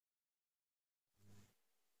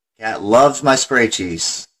Cat loves my spray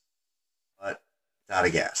cheese, but it's out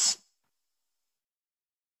of gas.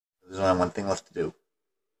 There's only one thing left to do.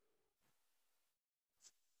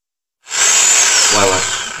 Why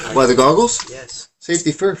what? Why the goggles? Yes.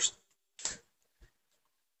 Safety first.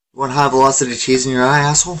 You want high velocity cheese in your eye,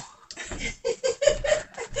 asshole? Is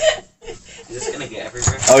this gonna get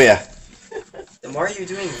everywhere? Oh yeah. Then why are you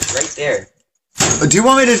doing right there? Do you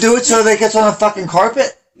want me to do it so that it gets on the fucking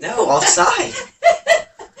carpet? No, outside.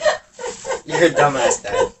 You're a dumbass,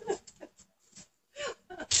 Dad.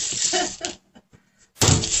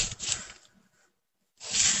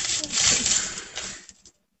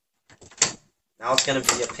 Now it's gonna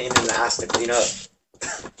be a pain in the ass to clean up.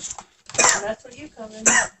 That's where you come in.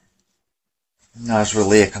 No, that's where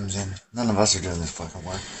Leah comes in. None of us are doing this fucking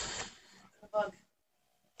work. The bug.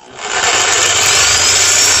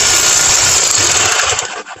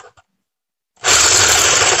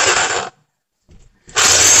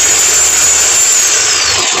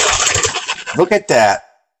 Look at that.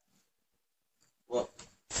 Well,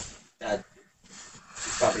 Dad,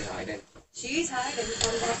 she's probably hiding. She's hiding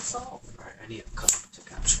from that salt. Alright, I need a cup to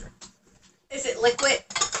capture it. Is it liquid?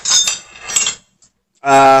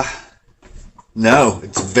 No.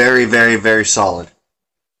 It's very, very, very solid.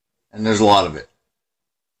 And there's a lot of it.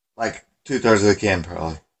 Like 2/3 of the can,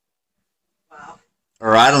 probably. Wow.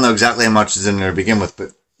 Or I don't know exactly how much is in there to begin with,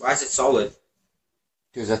 but... Why is it solid?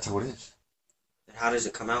 Because that's how it is. Then how does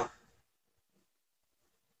it come out?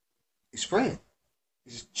 You spray it.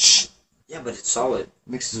 You just Yeah, but it's solid.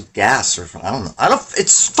 mixes with gas or... I don't know.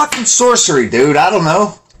 It's fucking sorcery, dude. I don't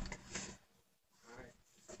know.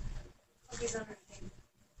 Cookies under the table.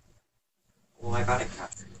 Well, I got it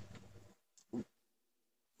captured.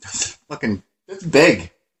 Fucking... It's big.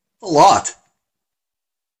 It's a lot.